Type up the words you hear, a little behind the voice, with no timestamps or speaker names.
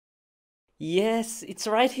Yes, it's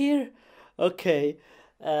right here. Okay.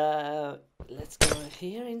 Let's go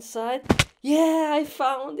here inside. Yeah, I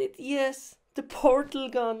found it. Yes, the portal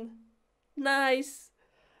gun. Nice.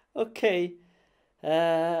 Okay.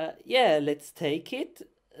 Yeah, let's take it.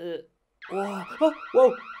 Whoa, oh,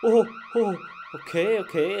 whoa, oh, oh. Okay,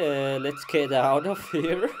 okay. Let's get out of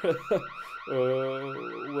here.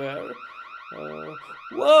 Where?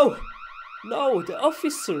 Whoa! No, the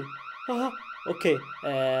officer. Okay.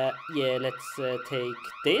 Yeah, let's take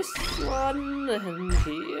this one and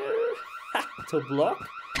here to block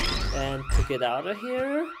and to get out of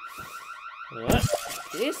here.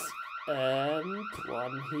 This and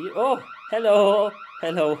one here. Oh, hello,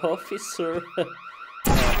 hello, officer.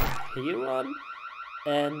 Here one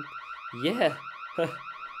and yeah.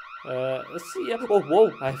 Let's see. Oh,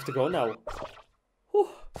 whoa! I have to go now. Whew.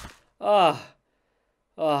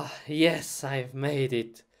 Yes, I've made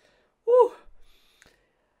it. Whew.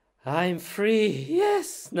 I'm free.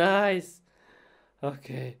 Yes, nice.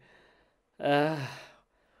 Okay.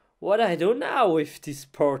 What I do now with this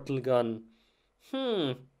portal gun?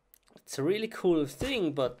 It's a really cool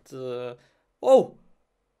thing, but oh,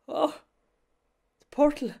 the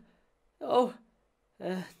portal. Oh,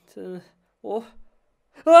 and oh,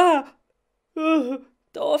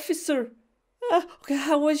 the officer. Okay,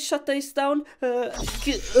 how will I shut this down?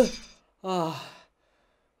 Oh,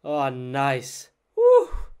 nice. Woo,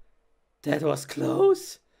 that was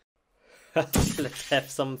close. Let's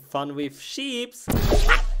have some fun with sheeps.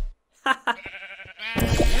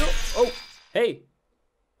 Oh, hey,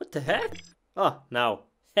 what the heck? Oh, now.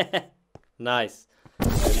 Nice.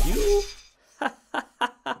 And you.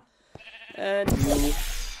 And you.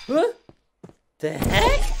 Huh? The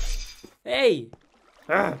heck? Hey.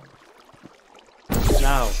 Now.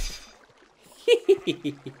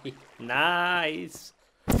 Nice.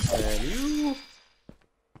 And you.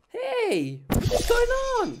 Hey, what's going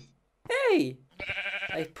on? Hey,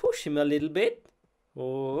 I push him a little bit.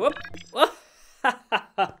 Oh,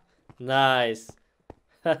 nice.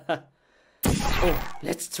 Oh,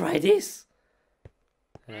 let's try this.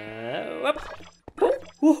 Whoa.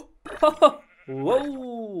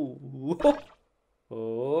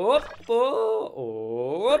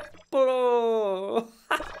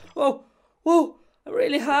 Oh, whoa, I'm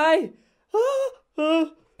really high.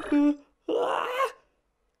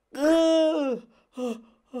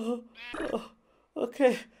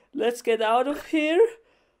 Okay, let's get out of here.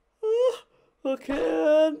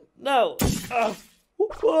 Okay, now.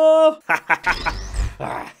 Oh,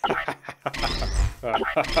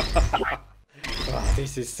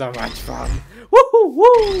 this is so much fun.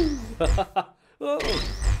 Woo!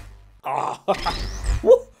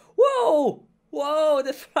 Whoa,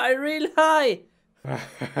 they fly real high.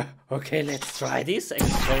 Okay, let's try this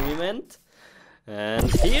experiment.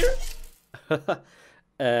 And here.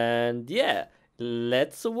 And yeah,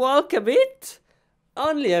 let's walk a bit.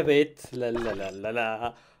 Only a bit. La la la la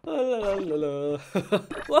la. La la la la.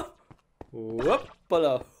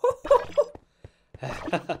 Whoop-a-la.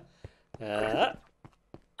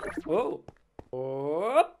 Whoa.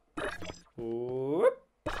 Whoop. Whoop.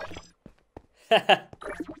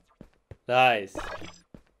 Nice.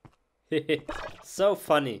 So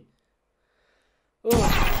funny.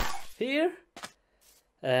 Oh, here.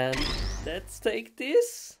 And let's take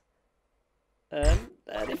this. And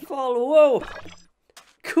let it fall. Whoa.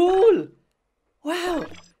 Cool. Wow.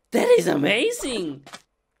 That is amazing.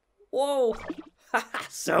 Whoa.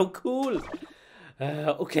 So cool.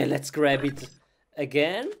 Okay, let's grab it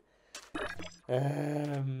again.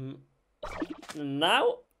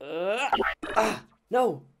 Now.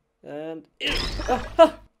 No. And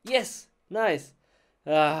yes. Nice.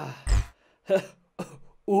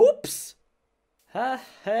 Oops.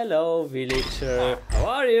 Hello, villager. How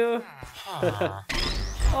are you?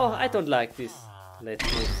 Oh, I don't like this. Let's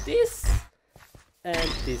move this.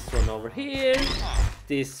 And this one over here.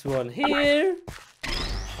 This one here.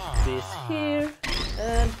 This here.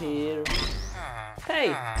 And here.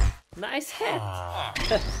 Hey, nice hat.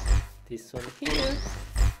 This one here.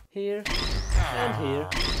 Here. And here.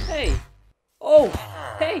 Hey. Oh,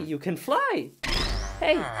 hey, you can fly.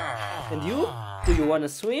 Hey, and you? Do you want to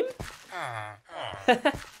swim?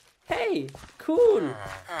 Hey, cool.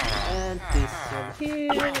 And this one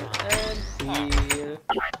here, and here,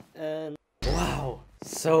 and wow,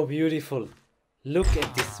 so beautiful. Look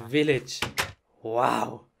at this village.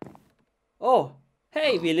 Wow. Oh,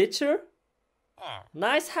 hey, villager.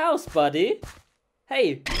 Nice house, buddy.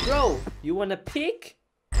 Hey, bro, you want a pig?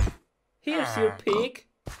 Here's your pig.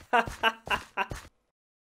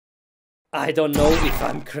 I don't know if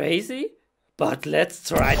I'm crazy, but let's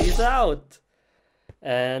try this out.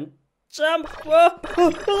 And Jump! Ah,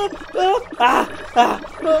 ah, ah,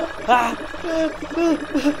 ah.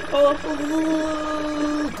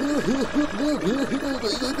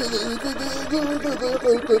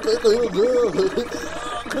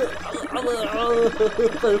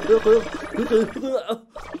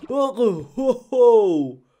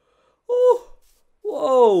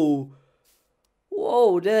 Whoa!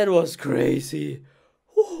 Whoa, that was crazy.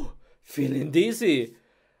 Feeling dizzy.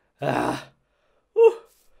 Ah.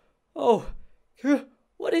 Oh,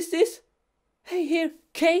 what is this? Hey, here,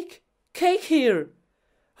 cake here.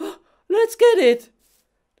 Let's get it.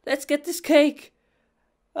 Let's get this cake.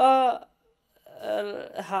 How?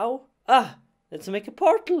 Let's make a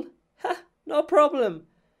portal. No problem.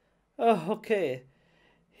 Okay.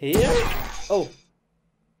 Here. Oh,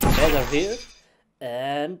 another here,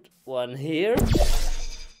 and one here.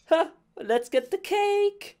 Let's get the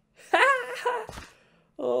cake.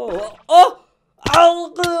 Oh.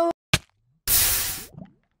 Oh no!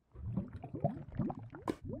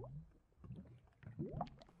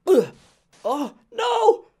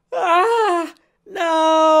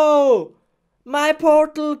 No! My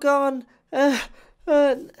portal gone. What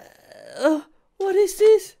is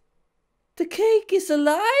this? The cake is a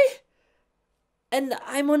lie? And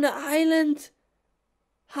I'm on an island.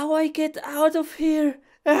 How I get out of here?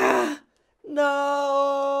 No!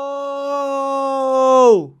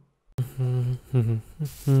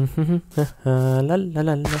 La la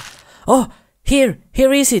la la. Oh, here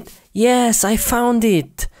is it. Yes, I found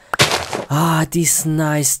it. This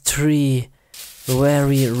nice tree.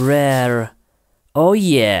 Very rare. Oh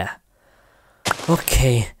yeah.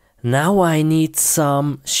 Okay, now I need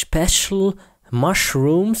some special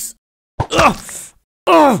mushrooms.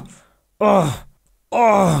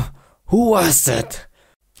 Who was that?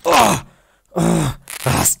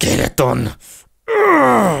 Skeleton.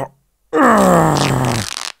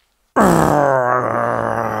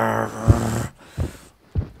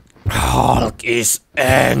 Hulk is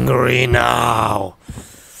angry now.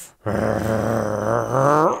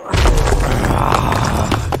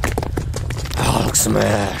 Hulk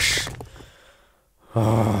smash.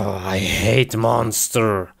 I hate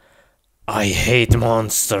monster. I hate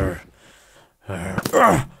monster.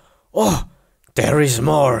 Oh, there is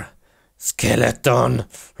more. Skeleton.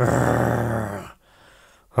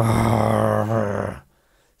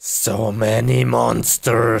 So many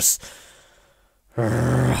monsters.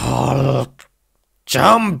 Hulk,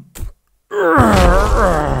 jump!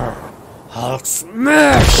 Hulk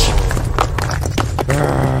smash!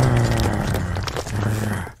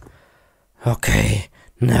 Okay,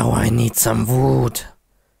 now I need some wood.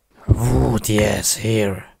 Wood, yes,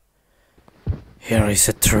 here. Here is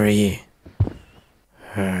a tree.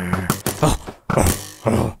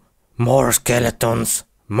 More skeletons,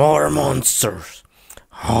 more monsters.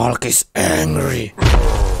 Hulk is angry.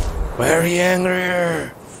 Very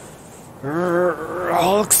angry.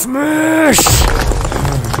 Hulk smash!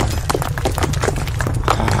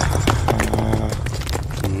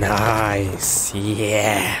 Nice,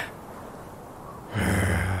 yeah.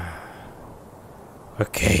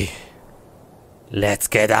 Okay, let's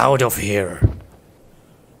get out of here.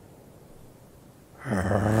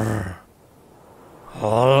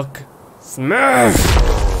 Hulk smash!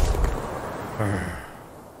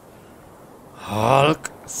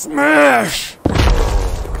 Hulk smash!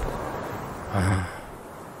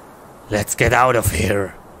 Let's get out of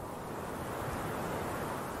here.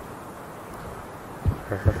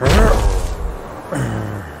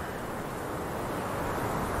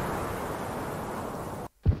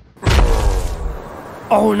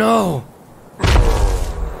 Oh no!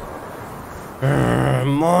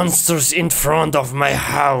 Monsters in front of my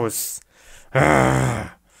house.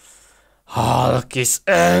 Hulk is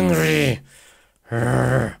angry.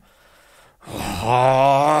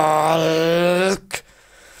 Hulk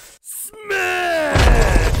smash!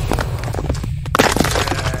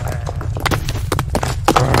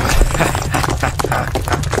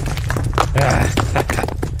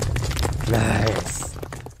 Nice.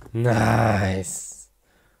 Nice.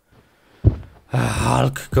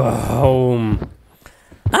 Hulk, go home.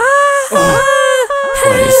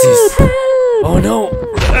 What is this? Oh no!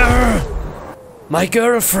 My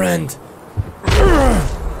girlfriend!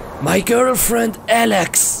 My girlfriend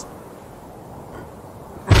Alex!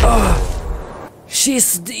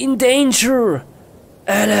 She's in danger!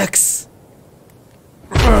 Alex!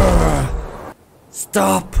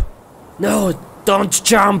 Stop! No, don't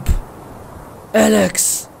jump!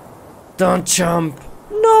 Alex! Don't jump!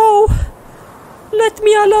 No! Let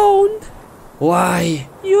me alone! Why?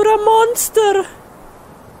 You're a monster!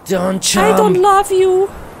 Don't jump! I don't love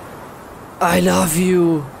you! I love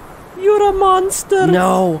you! You're a monster.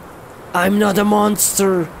 No, I'm not a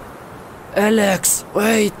monster. Alex,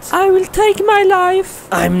 wait. I will take my life.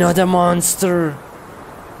 I'm not a monster.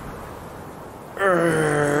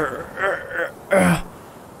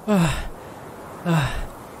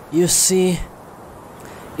 You see,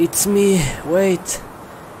 it's me. Wait,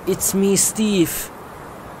 it's me, Steve.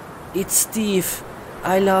 It's Steve.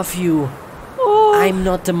 I love you. Oh, I'm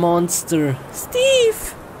not a monster.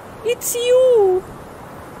 Steve, it's you.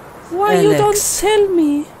 Why you don't Alex. tell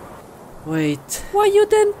me? Wait, Why you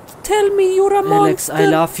didn't tell me you're a Alex, monster? I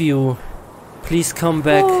love you. Please come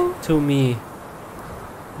back Oh. to me.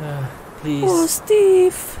 Please. Oh,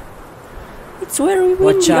 Steve. It's very windy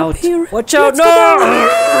Watch out. up here. Watch out. Let's go No! down.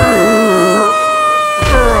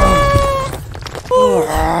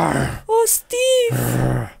 Oh, Steve.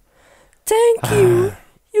 Thank you.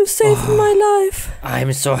 You saved my life.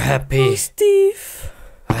 I'm so Oh, happy. Steve.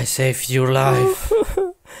 I saved your life.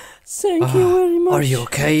 Thank you very much. Are you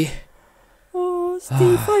okay? Oh,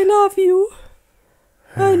 Steve, I love you.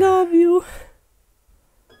 I love you.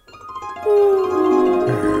 Oh.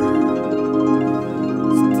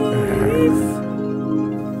 Steve.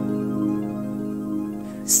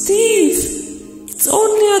 Steve, it's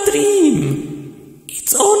only a dream.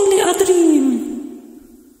 It's only a dream.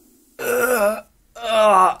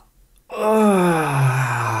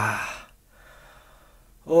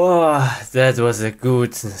 Oh, that was a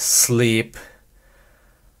good sleep.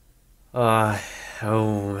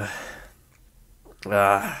 Oh.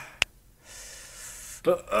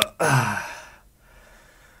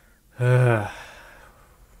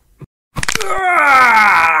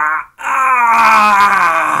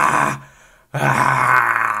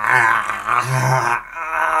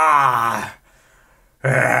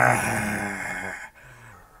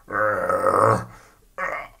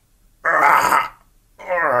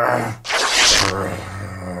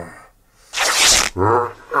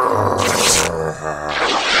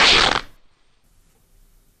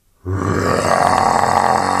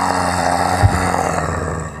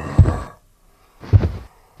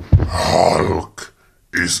 Hulk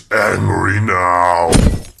is angry now.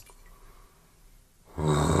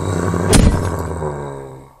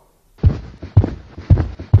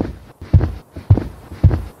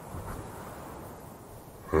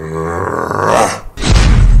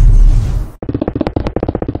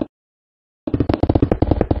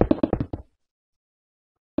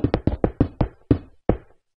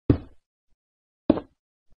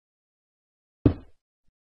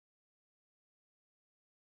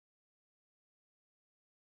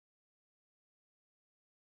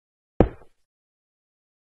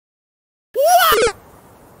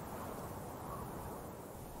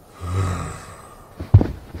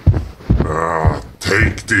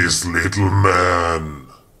 Take this, little man.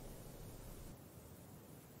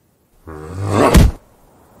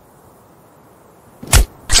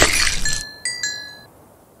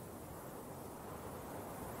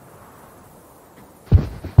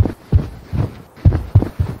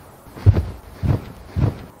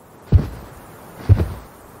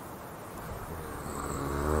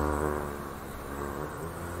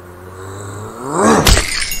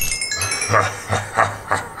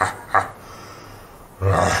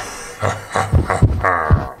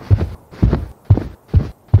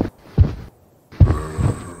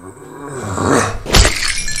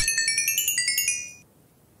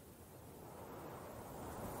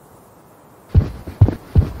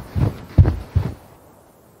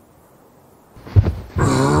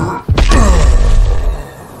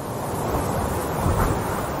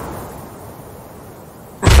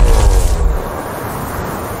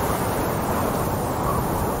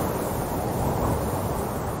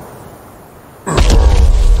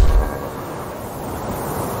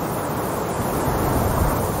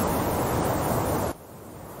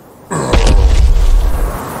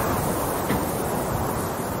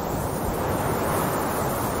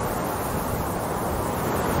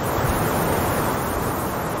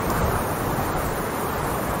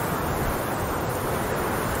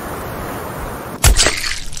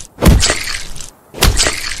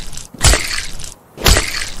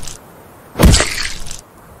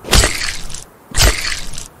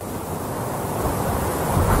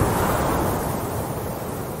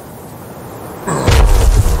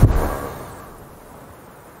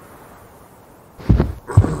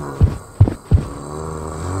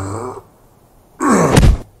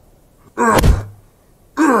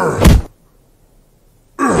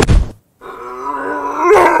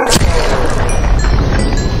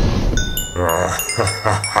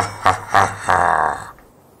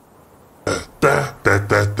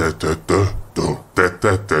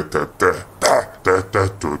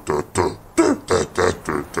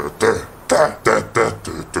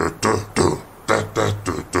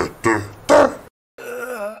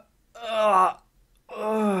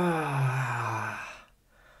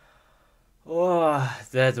 Oh,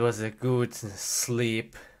 that was a good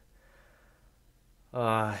sleep.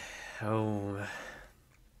 Oh.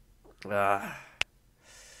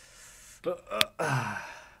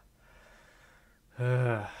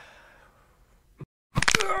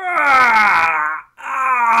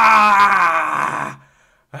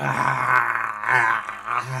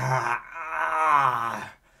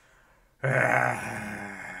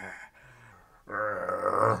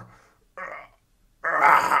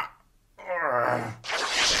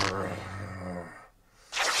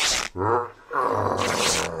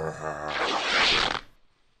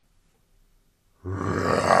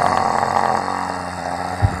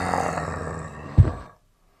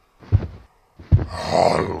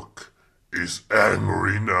 Hulk is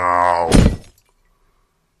angry now.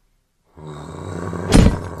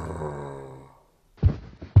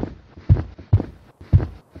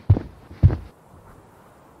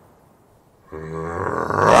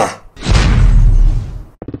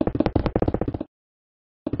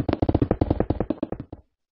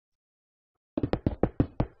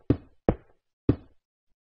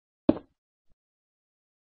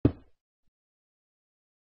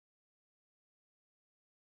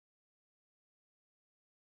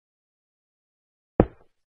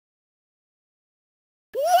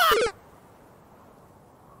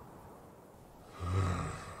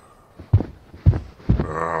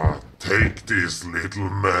 Take this, little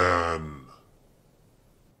man.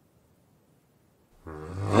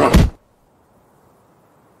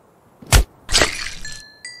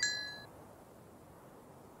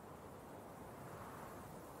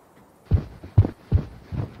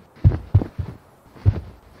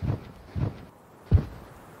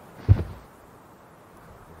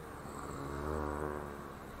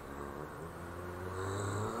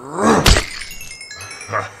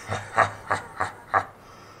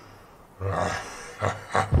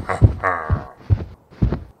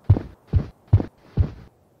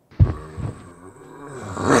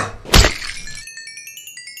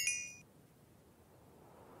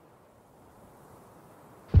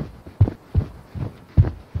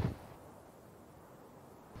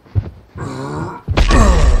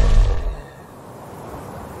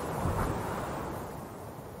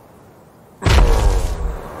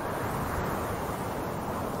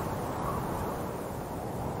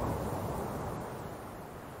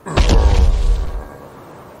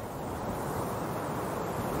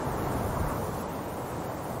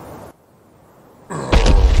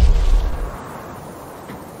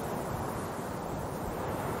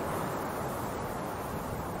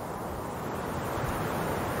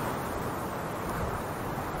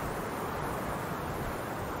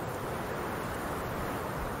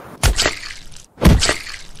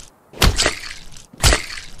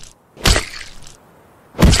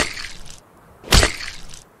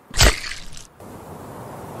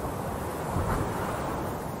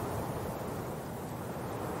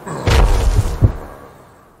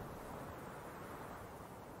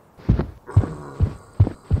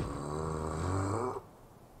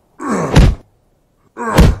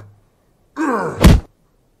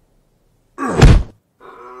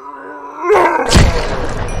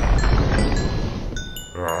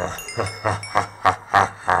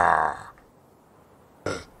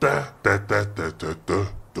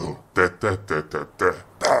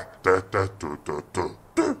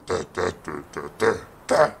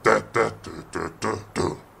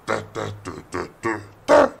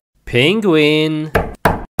 Penguin.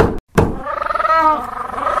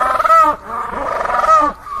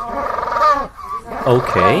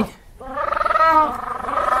 Okay.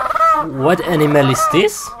 What animal is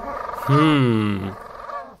this?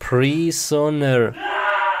 Prisoner.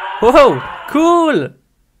 Whoa, cool.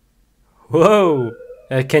 Whoa.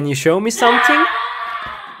 Can you show me something?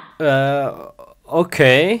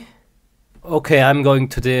 Okay. Okay, I'm going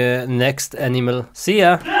to the next animal. See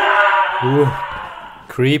ya. Ooh,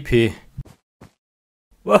 creepy.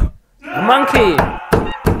 Whoa, a monkey.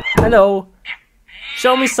 Hello.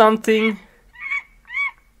 Show me something.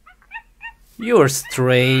 You're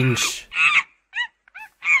strange.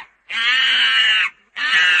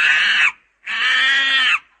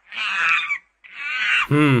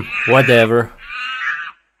 Whatever.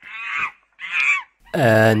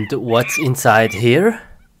 And what's inside here?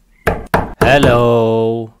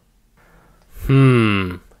 Hello.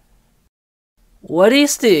 What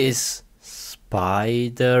is this?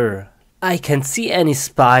 Spider. I can't see any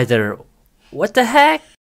spider. What the heck?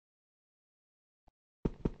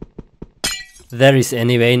 There is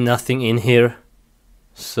anyway nothing in here,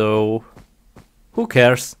 so who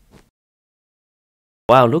cares?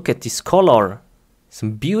 Wow, look at this color.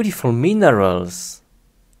 Some beautiful minerals.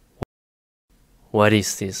 What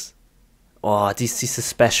is this? Oh, this is a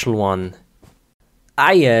special one.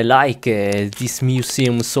 I like this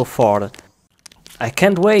museum so far. I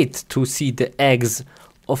can't wait to see the eggs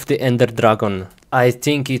of the Ender Dragon. I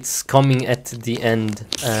think it's coming at the end,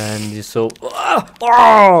 and so...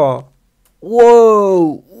 Oh!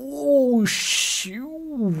 Whoa! Oh,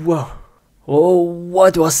 shoo! Oh,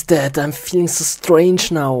 what was that? I'm feeling so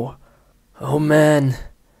strange now. Oh man,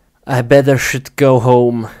 I better should go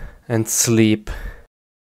home and sleep.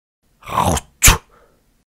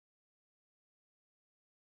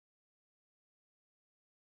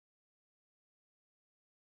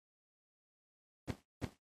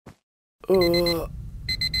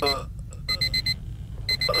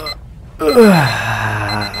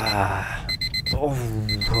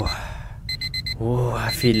 Oh, I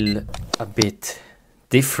feel a bit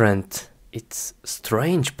different. It's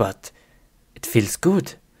strange, but it feels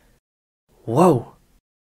good. Whoa!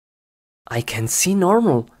 I can see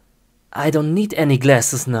normal. I don't need any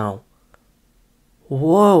glasses now.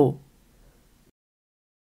 Whoa!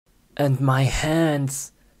 And my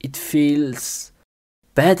hands, it feels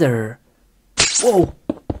better. Whoa!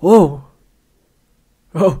 Whoa!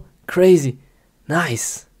 Oh, crazy.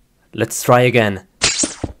 Nice. Let's try again.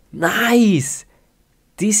 Nice!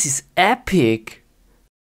 This is epic.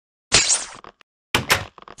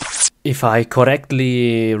 If I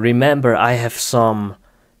correctly remember, I have some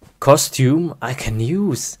costume I can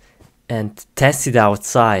use and test it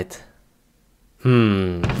outside.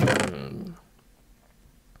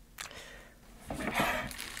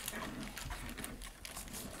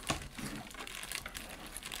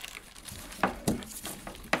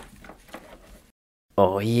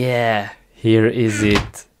 Oh yeah, here is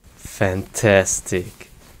it. Fantastic.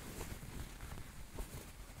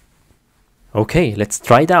 Okay, let's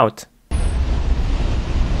try it out.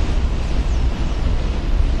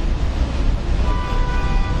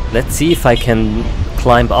 Let's see if I can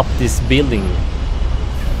climb up this building.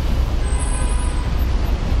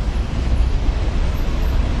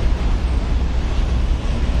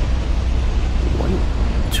 One,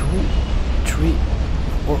 two, three,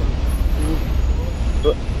 four.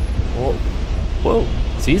 Whoa, whoa,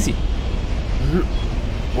 it's easy.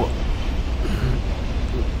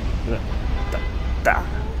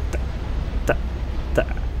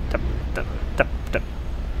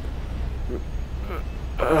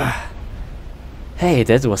 Hey,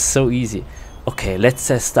 that was so easy. Okay, let's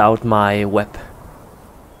test out my web.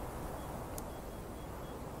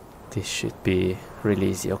 This should be really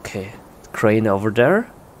easy. Okay, crane over there.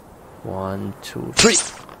 1, 2, 3.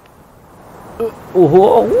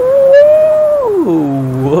 Whoa,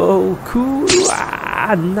 whoa, cool.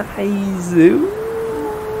 Ah, nice.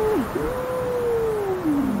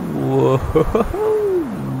 Whoa.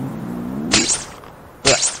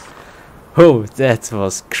 Oh, that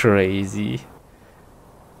was crazy.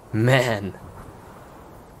 Man,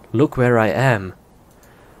 look where I am.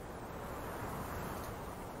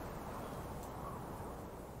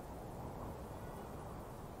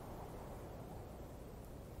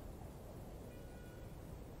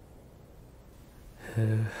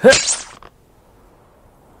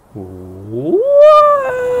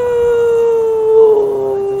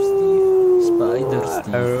 Spider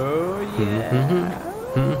Steve. Oh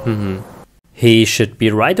yeah. He should be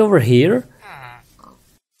right over here.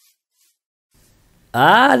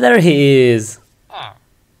 Ah, there he is.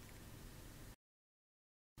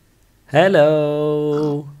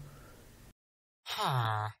 Hello.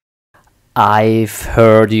 I've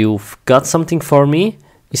heard you've got something for me.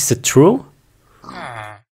 Is it true?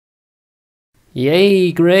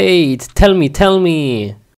 Yay, great. Tell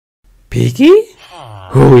me. Piggy?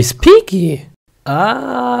 Who is Piggy?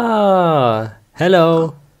 Ah,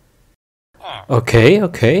 hello. Okay.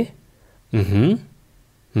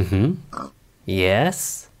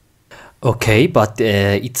 Yes. Okay, but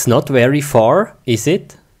it's not very far, is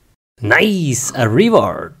it? Nice, a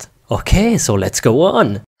reward. Okay, so let's go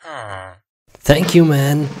on. Thank you,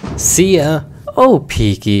 man. See ya. Oh,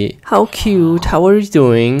 Piggy, how cute. How are you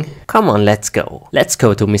doing? Come on, let's go. Let's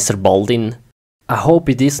go to Mr. Baldin. I hope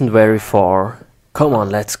it isn't very far. Come on,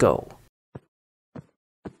 let's go.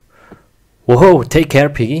 Whoa, take care,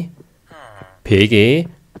 Piggy. Piggy,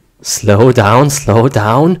 slow down.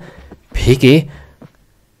 Piggy,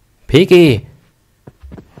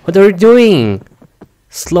 what are you doing?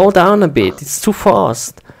 Slow down a bit, it's too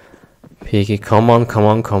fast. Piggy, come on.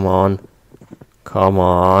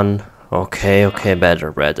 Okay,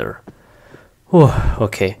 better.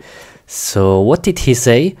 Okay. So what did he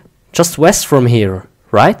say? Just west from here,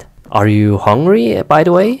 right? Are you hungry, by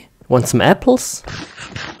the way? Want some apples?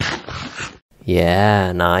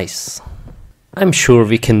 Yeah, nice. I'm sure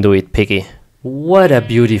we can do it, Piggy. What a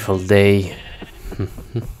beautiful day.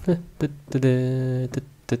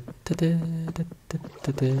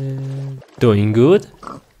 Doing good?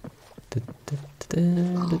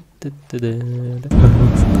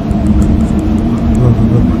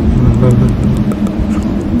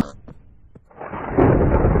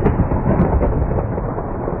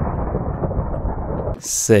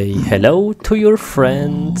 Say hello to your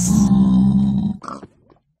friends.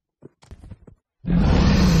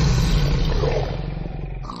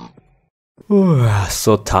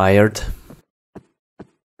 So tired.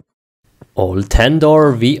 Old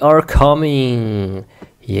Tendor, we are coming.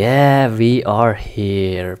 Yeah, we are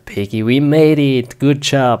here. Piggy, we made it. Good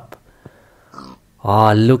job.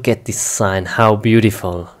 Oh, look at this sign. How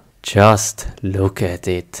beautiful. Just look at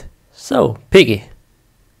it. So, Piggy,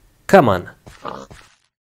 come on.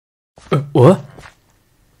 What?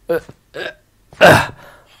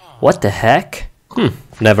 What the heck?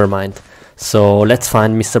 Never mind. So let's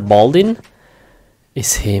find Mr. Baldwin.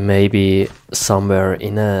 Is he maybe somewhere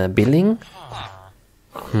in a building?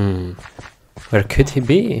 Where could he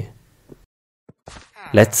be?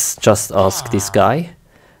 Let's just ask this guy.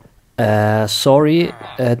 Sorry,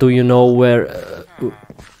 do you know where...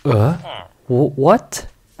 what?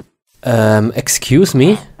 Excuse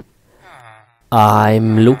me?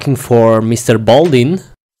 I'm looking for Mr. Baldwin.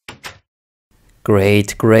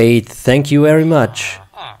 Great, great, thank you very much.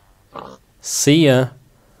 See ya.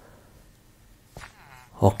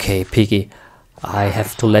 Okay, Piggy, I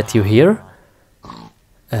have to let you here.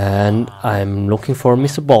 And I'm looking for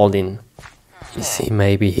Mr. Baldwin. Is he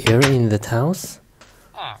maybe here in that house?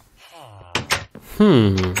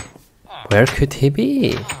 Where could he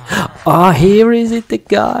be? Ah, here is it, the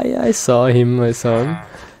guy. I saw him,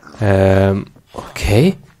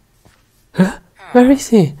 Okay. Huh? Where is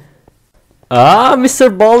he? Ah,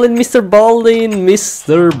 Mr. Baldwin, Mr. Baldwin,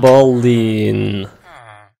 Mr. Baldwin.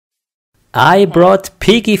 I brought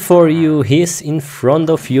Piggy for you. He's in front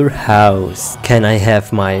of your house. Can I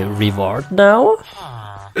have my reward now?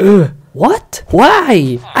 What?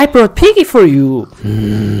 Why? I brought Piggy for you.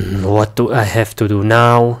 What do I have to do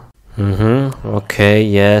now? Okay,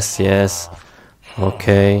 yes.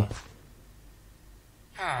 Okay.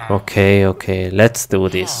 Okay, let's do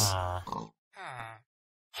this.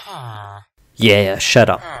 Yeah, shut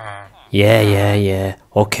up. Yeah.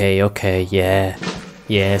 Okay, yeah.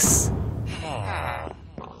 Yes.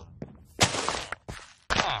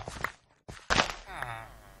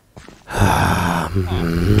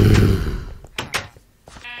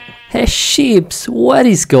 Hey sheeps, what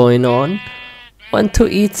is going on? Want to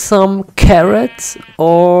eat some carrots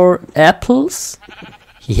or apples?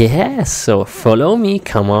 Yeah, so follow me,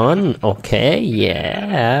 come on. Okay,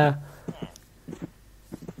 yeah.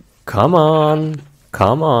 Come on,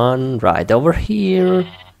 right over here.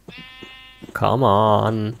 Come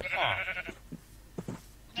on.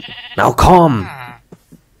 Now come.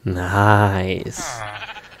 Nice.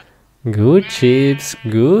 Good chips.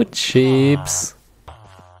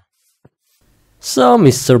 So,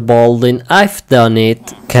 Mr. Baldwin, I've done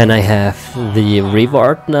it. Can I have the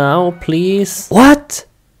reward now, please? What?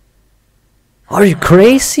 Are you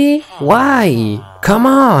crazy? Why? Come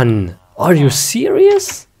on. Are you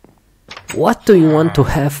serious? What do you want to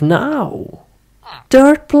have now?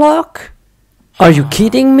 Dirt block? Are you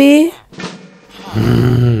kidding me?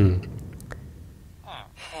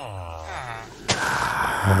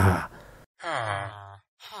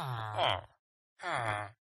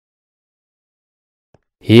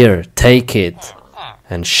 Here, take it.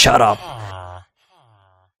 And shut up.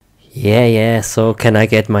 Yeah, so can I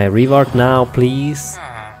get my reward now, please?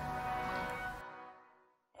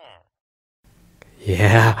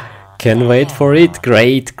 Yeah, can wait for it.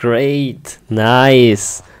 Great.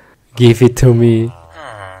 Nice. Give it to me.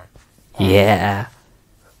 Yeah.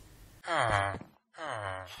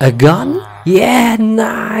 A gun? Yeah,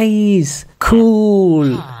 nice.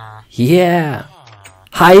 Cool. Yeah.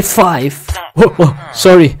 High five. Whoa,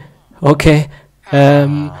 sorry. Okay.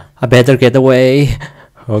 I better get away.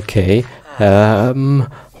 Okay.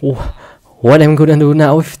 What I'm gonna do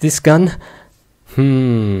now with this gun?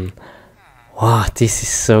 Wow, this is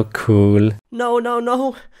so cool. No,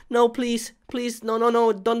 please,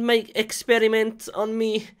 no, don't make experiments on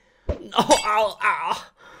me. Ow.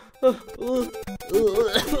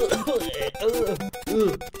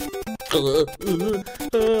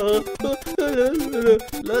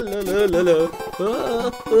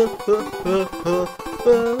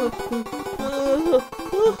 No,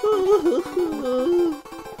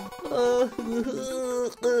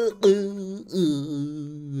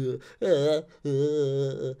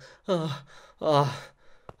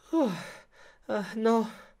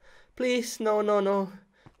 please, no, no, no,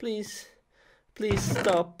 please, please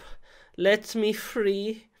stop. Let me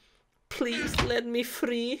free. Please let me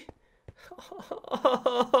free.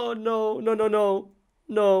 Oh no, no, no, no,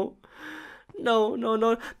 no, no, no, no,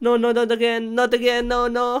 no, no, not again, not again, no,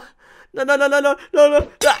 no, no, no, no, no, no, no,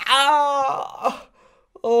 no. Ah!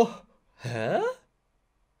 Oh, huh?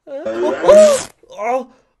 Oh,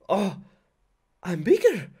 oh, oh, I'm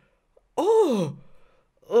bigger. Oh,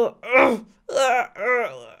 oh,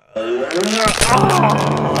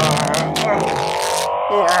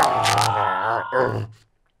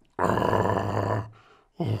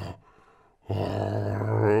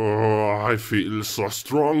 I feel so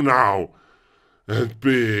strong now and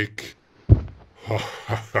big.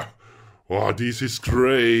 Oh, this is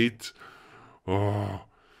great. Oh,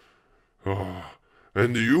 oh.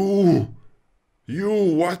 And you,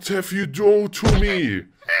 what have you done to me?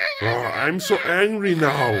 Oh, I'm so angry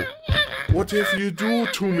now. What have you done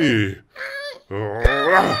to me?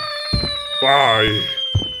 Oh, bye.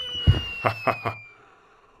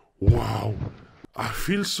 Wow, I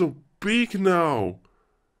feel so big now.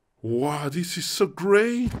 Wow, this is so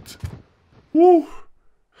great. Woo.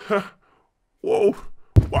 Whoa.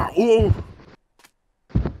 Wow. Whoa.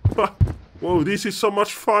 Whoa, this is so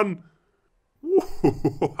much fun.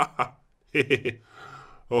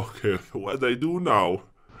 Okay, what do I do now?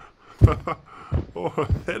 Oh,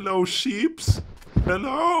 hello, sheeps.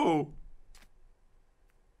 Hello.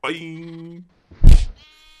 Bye.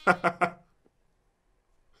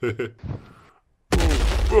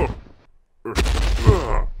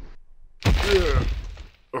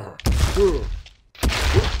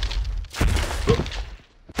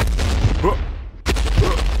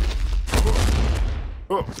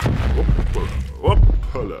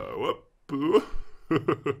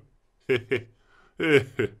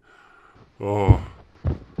 Oh,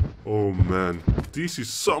 oh man, this is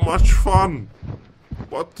so much fun.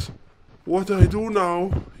 What do I do now?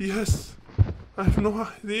 Yes, I have no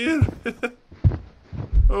idea.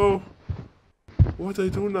 Oh, what do I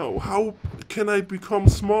do now? How can I become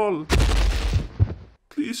small?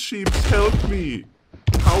 Please, sheep, help me.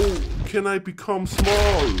 How can I become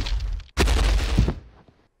small?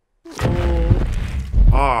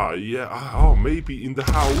 Oh, yeah. Oh, maybe in the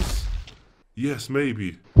house. Yes,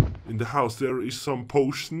 maybe. In the house there is some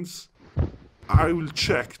potions. I will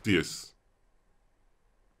check this.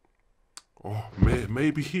 Oh,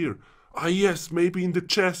 maybe here. Ah, yes, maybe in the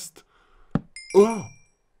chest. Oh,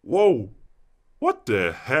 whoa. What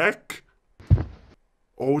the heck?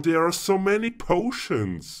 Oh, there are so many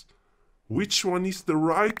potions. Which one is the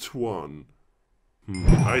right one?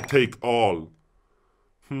 I take all.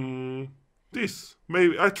 This.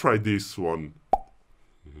 Maybe I try this one.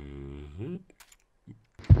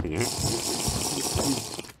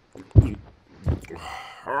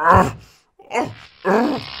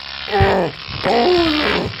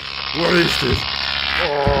 What is this?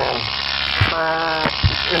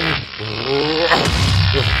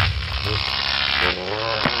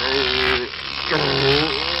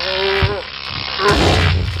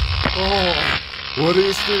 What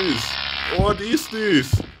is this? What is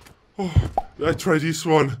this? Oh, I try this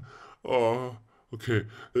one. Oh, okay.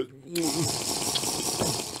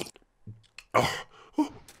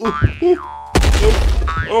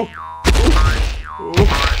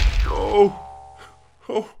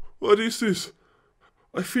 Oh, what is this?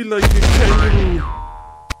 I feel like a kangaroo.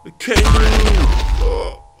 A kangaroo.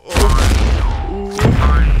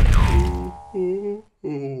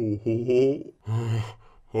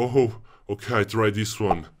 Oh, okay, I try this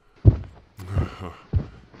one.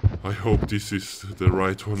 I hope this is the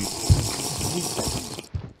right one.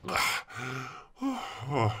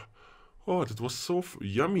 Oh, that was so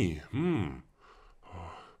yummy.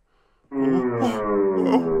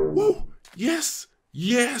 Oh, yes,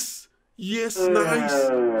 yes, yes,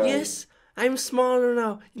 nice. yes, I'm smaller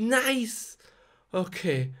now. Nice.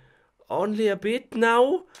 Okay, only a bit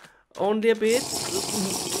now. Only a bit.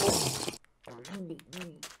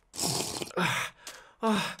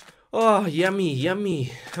 Oh, yummy,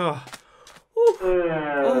 yummy. Oh,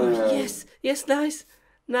 yes, yes, nice,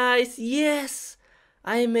 nice, yes.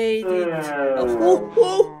 I made it.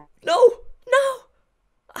 Oh, no, no.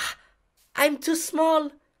 I'm too small.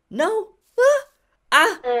 No.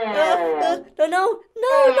 No,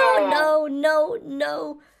 no,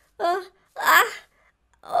 no.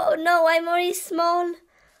 Oh no, I'm already small.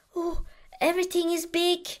 Oh, everything is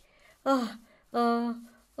big. Oh,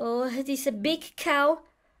 Oh, it is a big cow.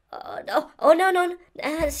 Oh, no.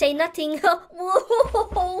 Say nothing.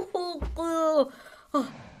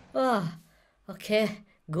 Okay.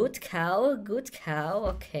 Good cow.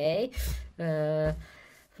 Okay.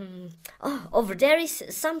 Oh, over there is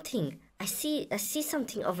something. I see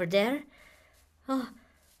something over there. Oh,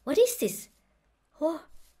 what is this? Oh,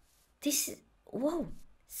 whoa.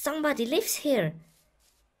 Somebody lives here.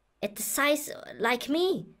 At the size like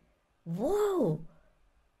me. Whoa.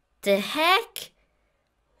 The heck?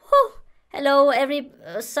 Whoa. Hello,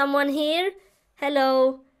 someone here?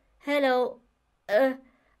 Hello.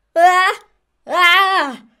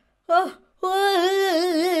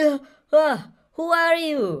 Who are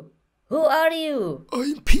you?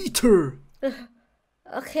 I'm Peter.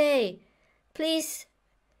 Okay. Please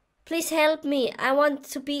help me. I want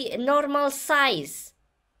to be a normal size.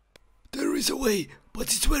 There is a way, but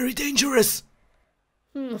it's very dangerous.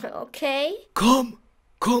 Okay. Come,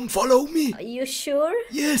 follow me. Are you sure?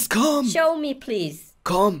 Yes, come. Show me, please.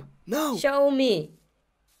 Come, now. Show me.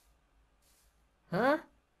 Huh?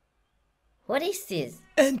 What is this?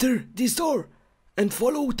 Enter this door and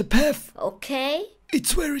follow the path. Okay.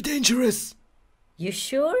 It's very dangerous. You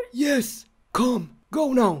sure? Yes. Come,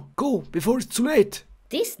 go now. Go before it's too late.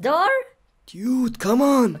 This door? Dude, come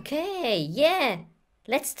on. Okay, yeah.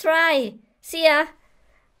 Let's try. See ya.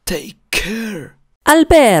 Take care.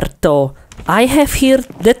 Alberto, I have here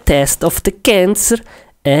the test of the cancer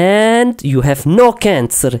and you have no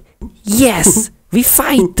cancer. Yes, we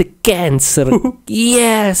fight the cancer.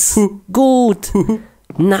 Yes, good.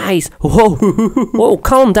 Nice. Whoa,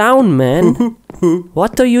 calm down, man.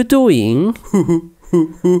 What are you doing?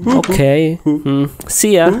 Okay,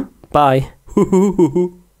 see ya. Bye.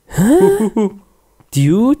 Huh?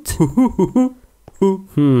 Dude?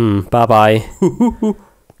 Bye-bye.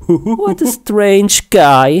 What a strange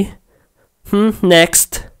guy.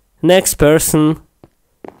 Next person.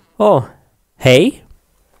 Oh, hey.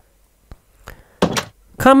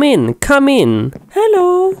 Come in.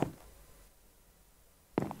 Hello.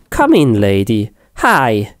 Come in, lady.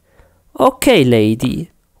 Hi. Okay, lady.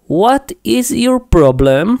 What is your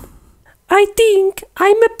problem? I think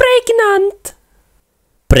I'm pregnant.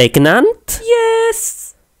 Pregnant?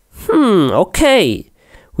 Yes. Okay.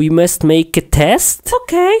 We must make a test.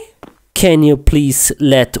 Okay. Can you please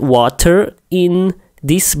let water in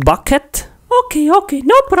this bucket? Okay,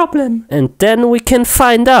 no problem. And then we can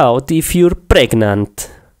find out if you're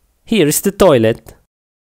pregnant. Here is the toilet.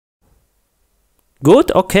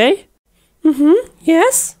 Good, okay?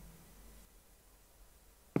 Yes.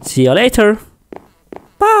 See you later.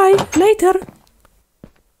 Bye, later.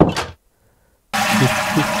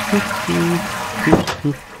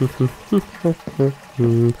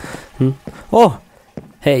 Oh,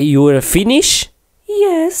 hey, you're finished?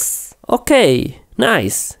 Yes. Okay,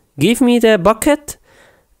 nice. Give me the bucket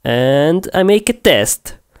and I make a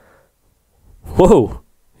test. Whoa.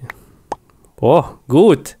 Oh,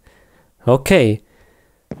 good. Okay.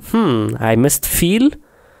 I must feel.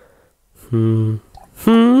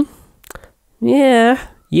 Yeah,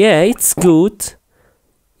 it's good.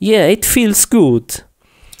 Yeah, it feels good.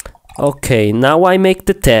 Okay, now I make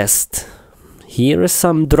the test. Here are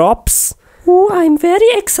some drops. Oh, I'm very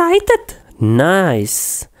excited.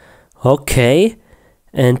 Nice. Okay,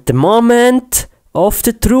 and the moment of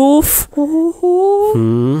the truth.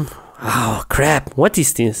 Oh, crap, what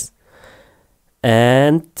is this?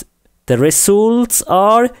 And the results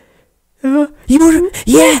are...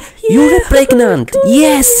 You're pregnant.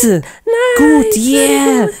 Yes. Nice. Good,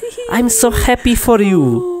 yeah. I'm so happy for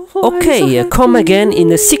you. Okay, come again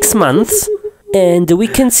in 6 months and we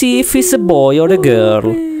can see if it's a boy or a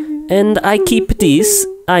girl. And I keep this.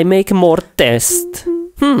 I make more tests.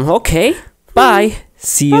 Okay. Bye.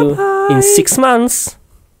 See you in 6 months.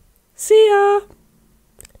 See ya.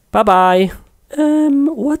 Bye-bye.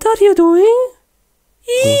 What are you doing?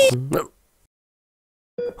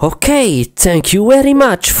 Okay, thank you very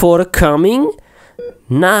much for coming.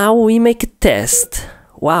 Now we make a test.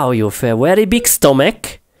 Wow, you have a very big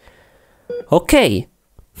stomach. Okay.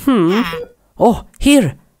 Oh,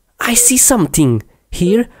 here. I see something.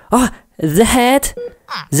 Here. Ah, the head.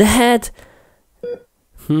 The head.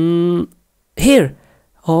 Here.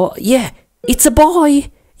 Oh, yeah. It's a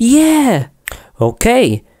boy. Yeah.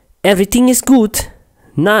 Okay. Everything is good.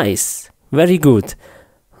 Nice. Very good.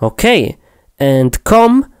 Okay. And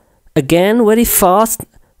come again very fast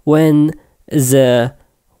when the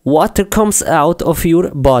water comes out of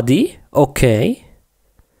your body. Okay.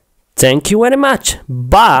 Thank you very much.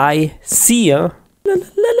 Bye. See ya.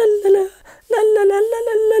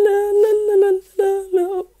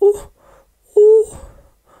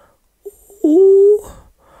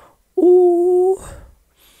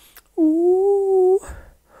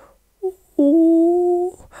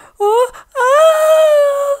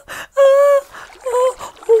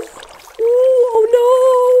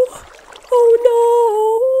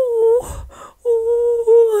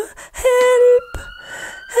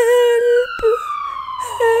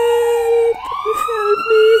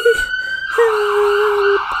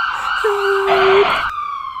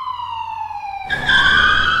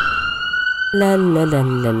 la la la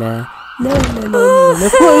la la. La la la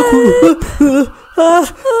la.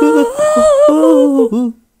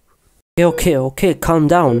 Okay, calm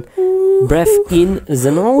down. Breath in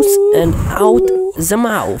the nose and out the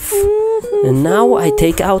mouth. And now I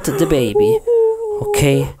take out the baby.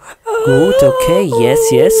 Okay, good, okay,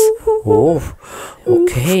 yes. Oh,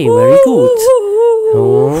 okay, very good.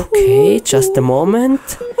 Okay, just a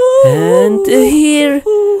moment. And here.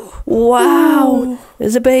 Wow,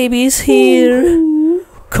 the baby is here.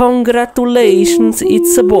 Congratulations,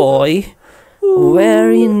 it's a boy.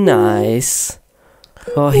 Very nice.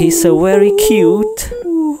 Oh, he's so very cute.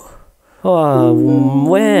 Oh,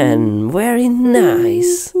 very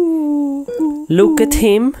nice. Look at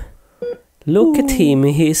him. Look at him,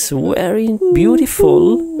 he's very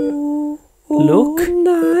beautiful. Look.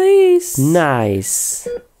 Nice.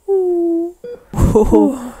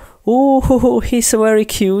 Oh, he's very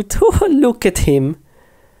cute. Oh, look at him.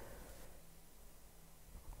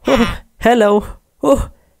 Oh, hello.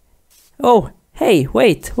 Oh, hey,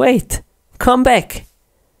 wait. Come back.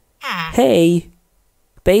 Hey,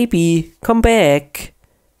 baby, come back.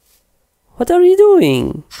 What are you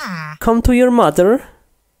doing? Come to your mother.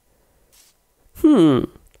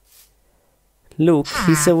 Look,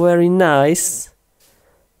 he's so very nice.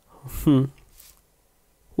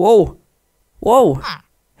 Whoa.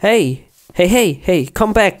 Hey,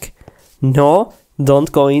 come back. No,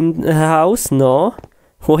 don't go in the house, no.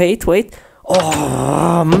 Wait.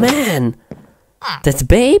 Oh, man. That's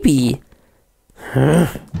baby.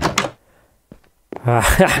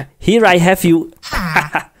 Here I have you.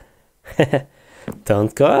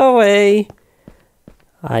 Don't go away.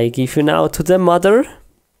 I give you now to the mother.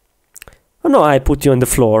 Oh no, I put you on the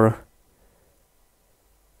floor.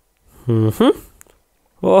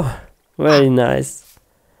 Oh, very nice.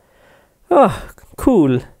 Oh,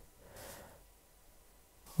 cool.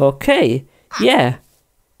 Okay, yeah.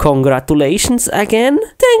 Congratulations again.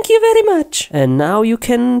 Thank you very much. And now you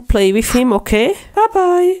can play with him, okay?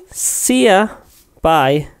 Bye-bye. See ya.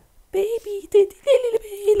 Bye. Baby.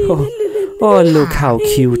 Oh, look how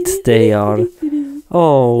cute they are.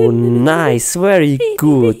 Oh, nice. Very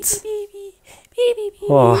good.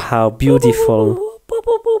 Oh, how beautiful.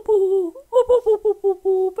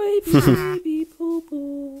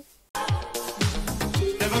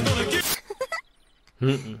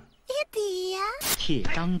铁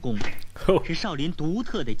章功是少林独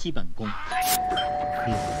特的基本功。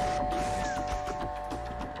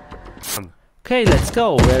 Okay, let's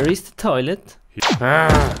go. Where is the toilet?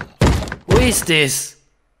 Who is this?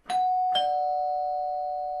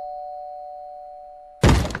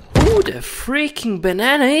 Who the freaking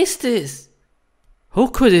banana is this? Who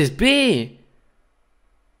could it be?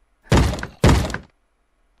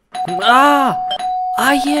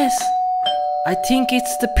 Yes. I think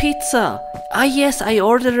it's the pizza. Yes, I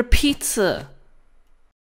ordered a pizza.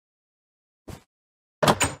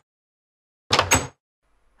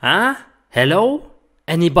 Huh? Hello?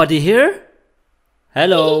 Anybody here?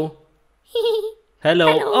 Hello?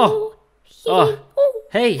 Hello? Oh,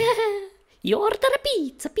 hey. You ordered a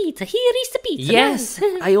pizza. Here is the pizza. Yes,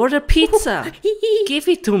 I ordered pizza. Give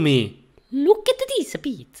it to me. Look at this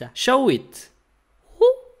pizza. Show it.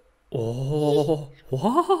 Oh,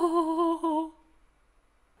 wow.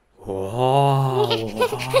 Wow.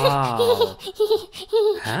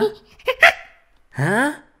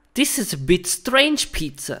 Huh? This is a bit strange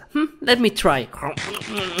pizza. Let me try.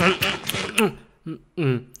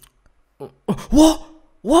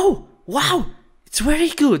 Whoa! Wow! It's very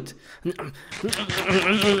good.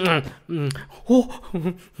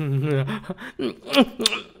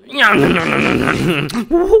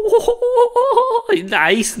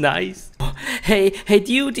 Nice. Hey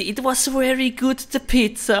dude, it was very good, the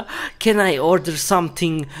pizza. Can I order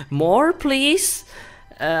something more, please?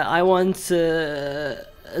 I want the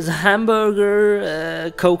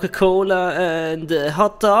hamburger, Coca-Cola and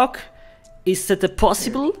hot dog. Is that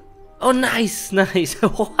possible? Oh, nice.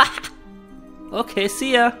 Okay,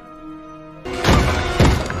 see ya.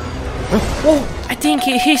 Oh, I think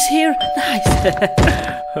he's here. Nice.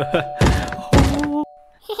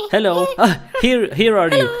 Hello. Here are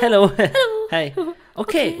you. Hello. Hey.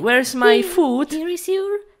 Okay, where's my food? Here is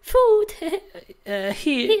your food. Here.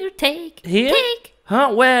 Here, take. Here? Take. Huh?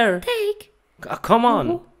 Where? Take. Come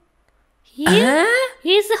on. Here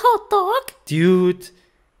is a hot dog. Dude.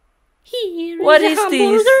 Here What is is a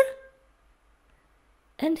hamburger. this?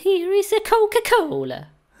 And here is a Coca-Cola.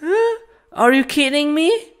 Are you kidding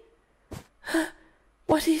me?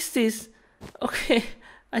 What is this? Okay,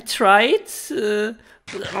 I try it.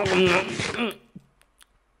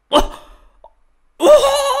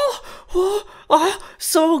 Oh,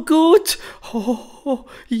 so good. Oh,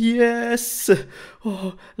 yes.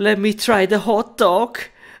 Oh, let me try the hot dog.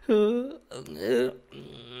 Oh,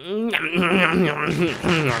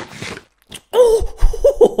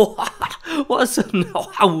 was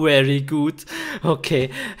very good. Okay,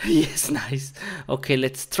 yes, nice. Okay,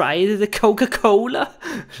 let's try the Coca-Cola.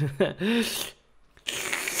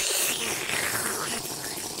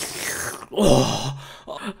 Oh,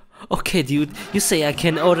 okay, dude, you say I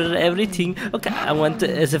can order everything. Okay, I want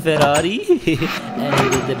the Ferrari,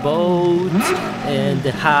 and the boat, and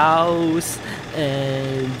the house,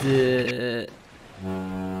 and...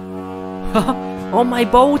 oh, my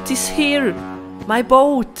boat is here! My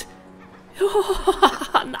boat!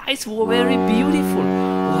 Nice, very beautiful.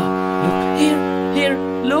 Oh, look, here,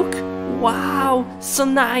 look! Wow, so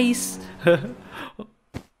nice!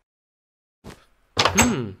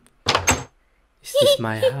 Is this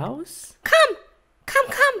my house? Come.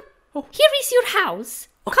 Oh. Here is your house.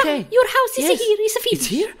 Okay. Come, your house is Yes. here. It's a fish. It's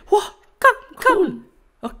here? What? Come. Cool.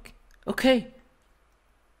 Okay.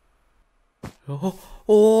 Oh,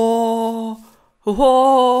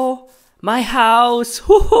 my house.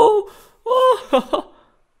 Oh.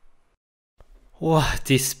 Wow,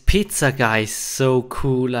 this pizza guy is so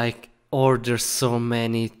cool. I order so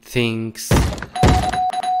many things.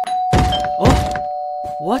 Oh,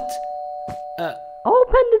 what?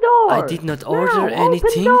 Open the door. I did not order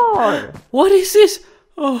anything. Open door. What is this?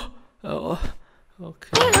 Oh,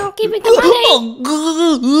 okay. Now, give me the money.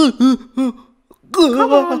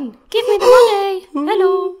 Come on, give me the money.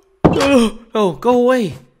 Hello. Oh, go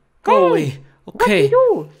away. Go away. Okay. What do you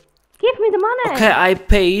do? Give me the money. Okay, I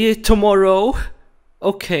pay tomorrow.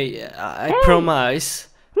 Okay, I promise.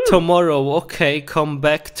 Tomorrow, okay, come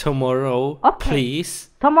back tomorrow,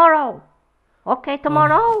 please. Tomorrow. Okay,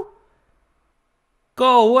 tomorrow.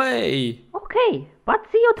 Go away. Okay, but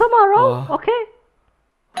see you tomorrow. Okay.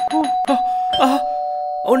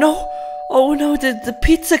 Oh no, the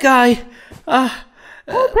pizza guy. Open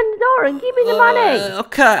the door and give me the money.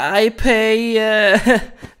 Okay, I pay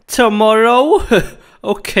tomorrow.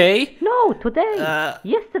 Okay. No, today.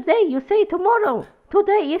 Yesterday you say tomorrow.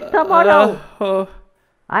 Today is tomorrow.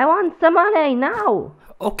 I want the money now.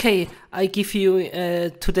 Okay, I give you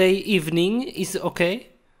today evening. Is okay?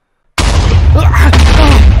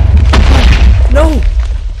 No!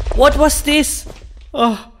 What was this?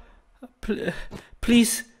 Oh,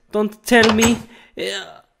 please don't tell me.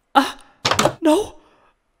 No!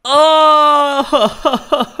 Oh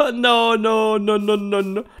no!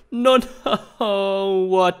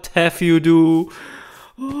 What have you do?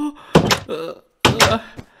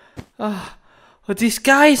 This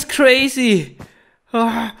guy is crazy.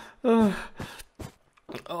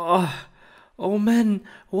 Oh man,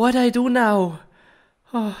 what I do now?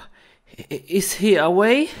 Is he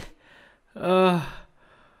away? What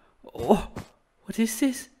is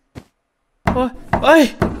this?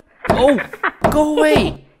 Hey! Oh, go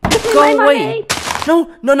away! Go away! No,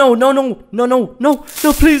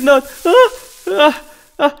 please not!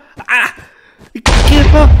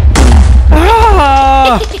 Give up!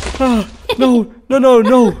 No!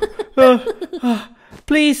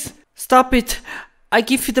 Please stop it! I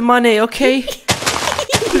give you the money, okay?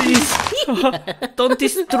 Please, don't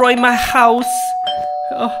destroy my house.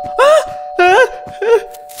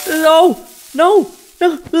 No. No,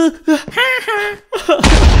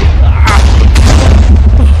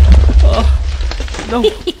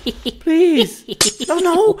 please.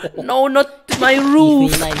 No, not my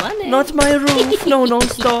roof. Give me my money. Not my roof. No,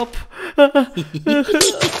 stop.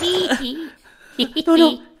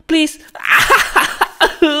 No, please.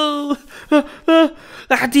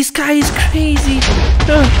 This guy is crazy.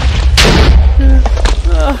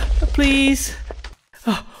 Please.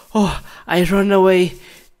 I run away.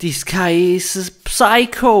 This guy is a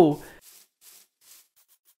psycho.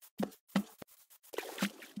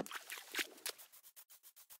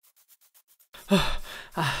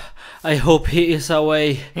 I hope he is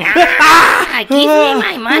away. Give me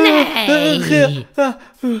my money.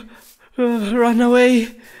 Run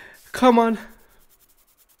away. Come on.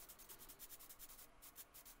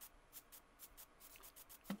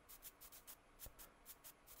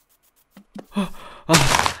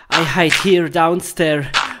 I hide here downstairs.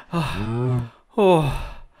 I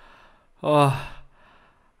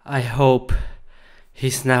hope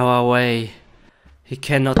he's now away. He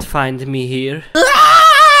cannot find me here.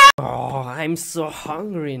 Oh, I'm so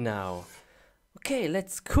hungry now. Okay,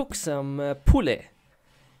 let's cook some poulet.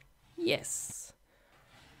 Yes.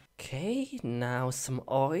 Okay, now some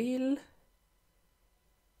oil.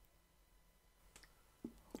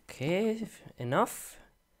 Okay, enough.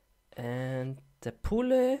 And the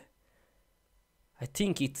poulet. I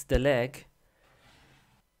think it's the leg.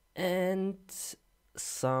 And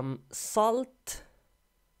some salt.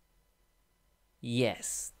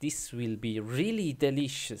 Yes, this will be really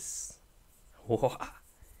delicious.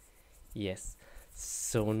 Yes.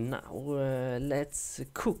 So now let's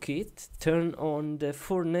cook it. Turn on the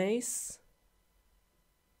furnace.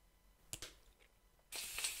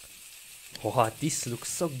 Oh, this looks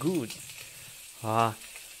so good.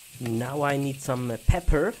 Now I need some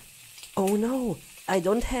pepper. Oh no, I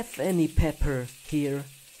don't have any pepper here.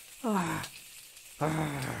 Oh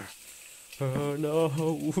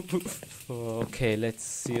no. Okay, let's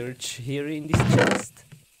search here in this chest.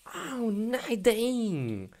 Oh,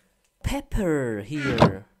 dang. Pepper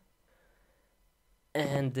here.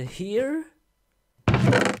 And here?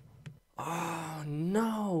 Oh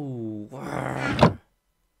no.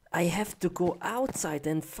 I have to go outside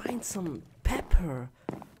and find some pepper.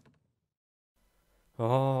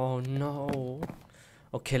 Oh no.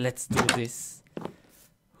 Okay, let's do this.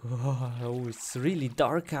 Oh, it's really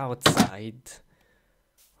dark outside.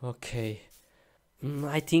 Okay.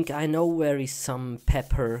 I think I know where is some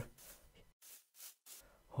pepper.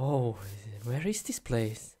 Oh, where is this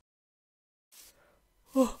place?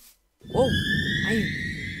 Oh, I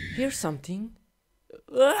hear something.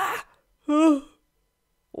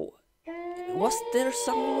 Was there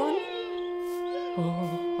someone?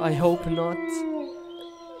 Oh, I hope not.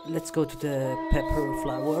 Let's go to the pepper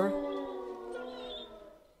flower.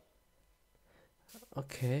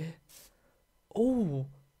 Okay. Oh,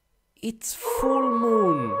 it's full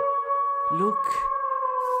moon. Look.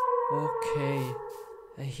 Okay.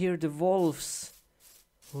 I hear the wolves.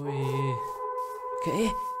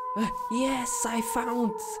 Okay. Yes, I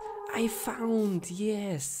found.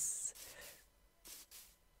 Yes.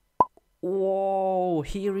 Whoa,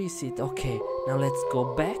 here is it. Okay, now let's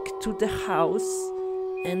go back to the house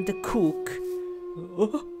and cook.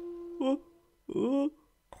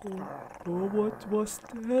 What was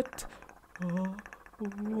that?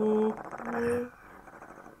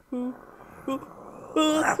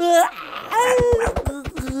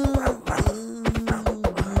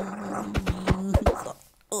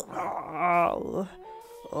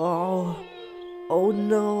 Oh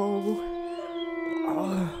no.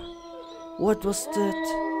 What was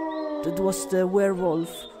that? That was the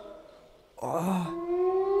werewolf.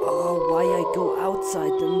 Why I go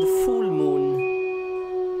outside in the full moon?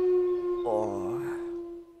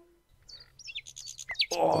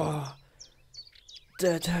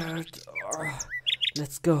 That hurt.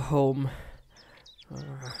 Let's go home.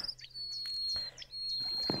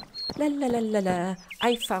 La la la la la,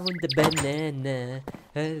 I found the banana.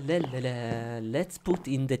 La la la, let's put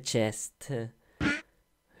in the chest.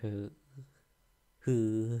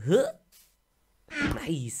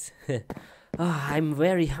 Nice. I'm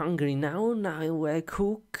very hungry now. Now I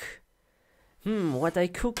cook. What I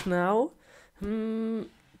cook now?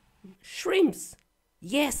 Shrimps.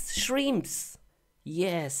 Yes, shrimps.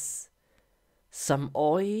 Yes. Some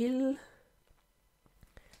oil.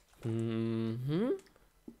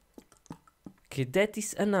 Okay, that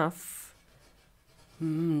is enough.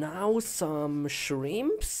 Now some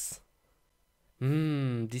shrimps.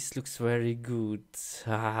 This looks very good.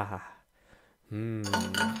 And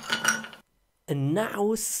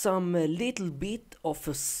now some little bit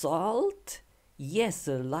of salt. Yes,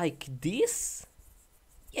 like this.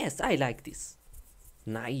 Yes, I like this.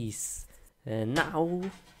 Nice. Now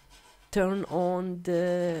turn on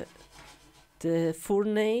the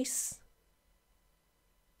furnace.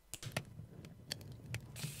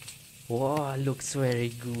 Wow, looks very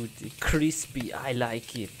good. Crispy, I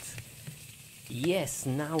like it. Yes,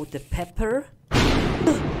 now the pepper.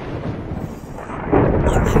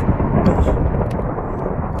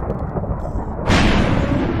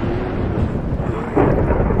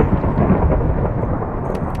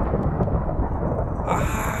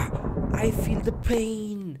 I feel the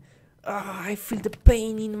pain. I feel the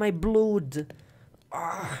pain in my blood.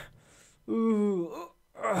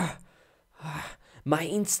 My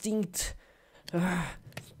instinct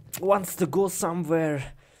wants to go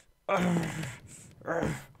somewhere.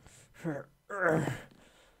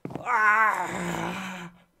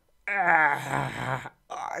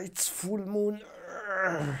 It's full moon.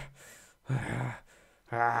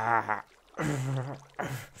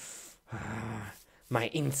 My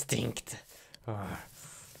instinct.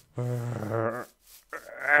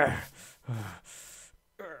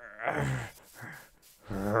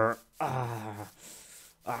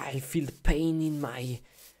 I feel the pain in my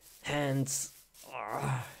hands.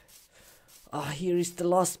 Here is the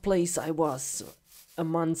last place I was a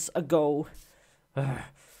month ago.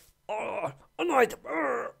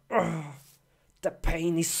 The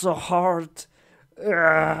pain is so hard.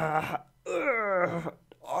 The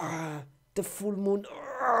full moon.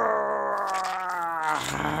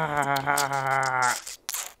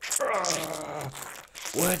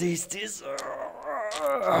 What is this?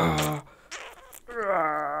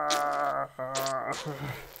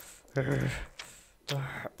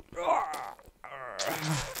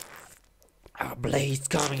 Blades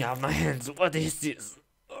coming out my hands. What is this?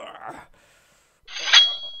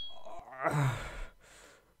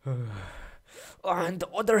 On the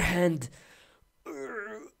other hand.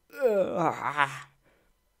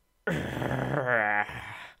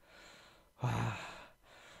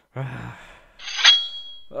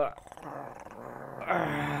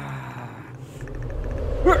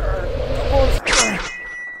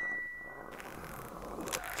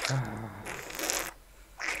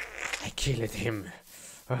 I killed him.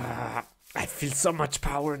 I feel so much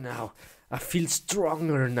power now. I feel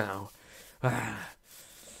stronger now. I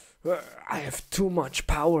have too much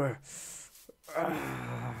power.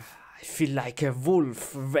 I feel like a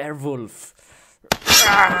wolf, werewolf.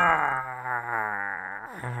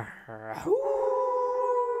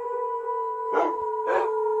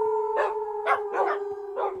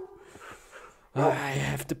 I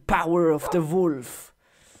have the power of the wolf.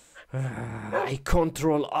 I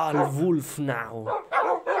control all wolf now.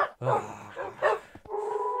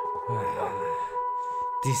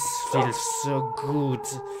 This feels so good.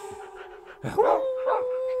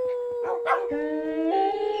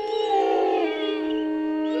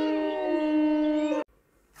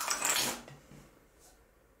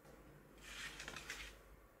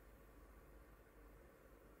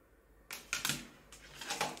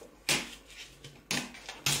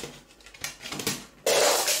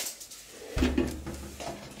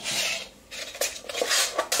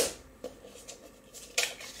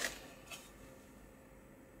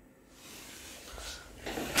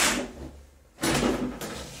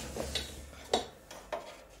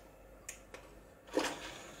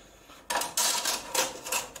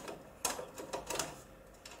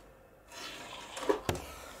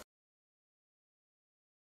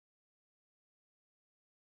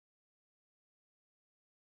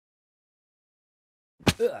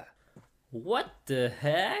 What the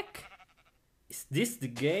heck? Is this the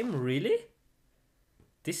game, really?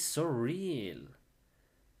 This is so real.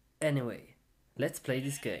 Anyway, let's play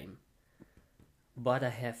this game. But I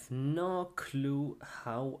have no clue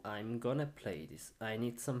how I'm gonna play this. I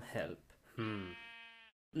need some help.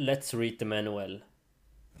 Let's read the manual.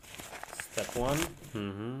 Step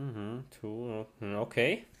 1. 2.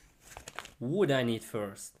 Okay. Wood I need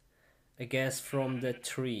first. I guess from the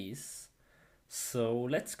trees. So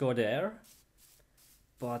let's go there.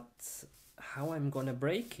 But how I'm gonna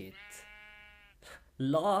break it?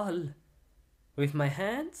 LOL! With my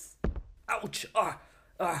hands? Ouch!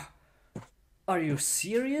 Are you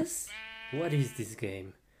serious? What is this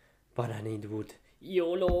game? But I need wood.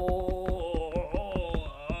 YOLO!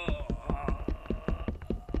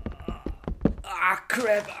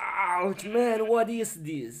 Crap out, man, what is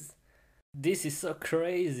this? This is so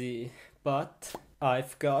crazy, but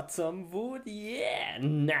I've got some wood, yeah,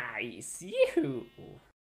 nice, yoo!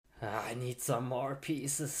 I need some more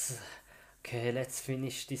pieces. Okay, let's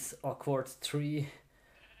finish this awkward tree.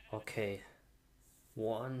 Okay,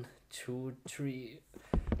 1, 2, 3.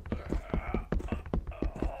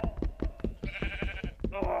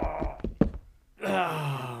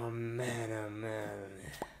 Oh man.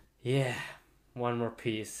 Yeah, one more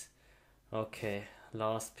piece. Okay,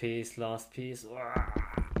 last piece.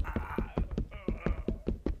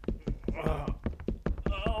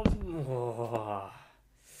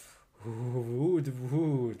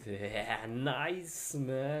 Wood. Yeah, nice,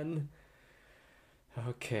 man.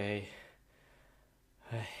 Okay.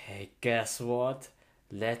 Hey, guess what?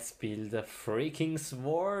 Let's build a freaking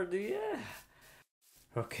sword, yeah.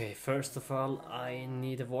 Okay, first of all, I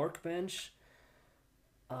need a workbench.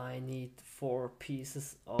 I need 4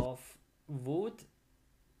 pieces of wood.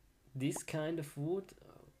 This kind of wood.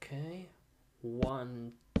 Okay.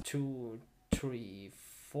 1, 2, 3,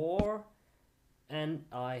 4. And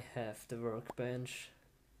I have the workbench.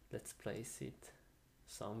 Let's place it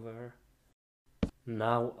somewhere.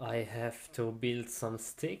 Now I have to build some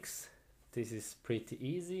sticks. This is pretty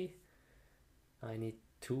easy. I need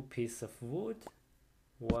 2 pieces of wood.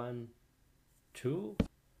 1, 2,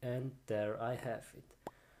 and there I have it.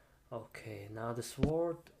 Okay, now the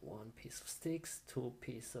sword. 1 piece of sticks, 2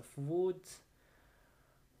 pieces of wood.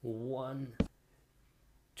 1,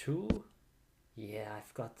 2. Yeah,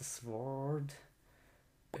 I've got the sword.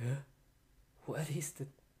 What is the...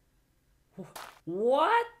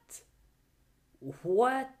 What?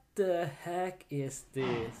 What the heck is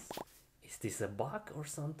this? Is this a bug or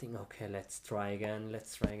something? Okay, let's try again.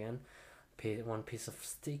 One piece of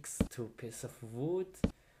sticks, 2 pieces of wood,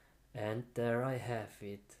 and there I have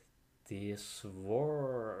it. The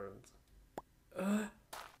sword.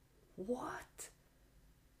 What?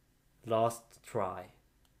 Last try.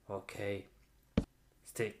 Okay.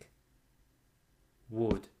 Stick.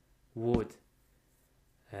 Wood.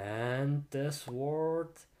 And the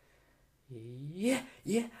sword. Yeah,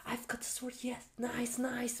 I've got the sword. Yes, nice,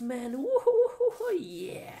 man. Woohoo,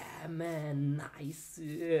 yeah, man, nice.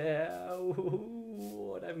 Yeah.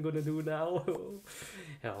 What I'm gonna do now?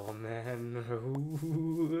 Oh man,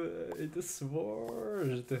 the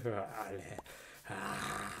sword.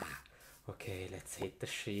 Okay, let's hit the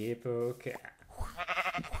ship. Okay.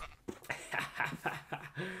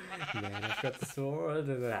 Man, I've got the sword.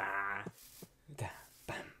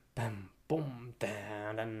 Bam, bam, boom,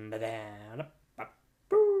 down, down, down,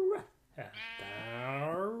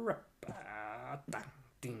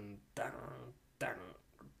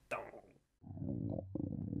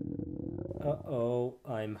 uh-oh,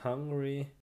 I'm hungry.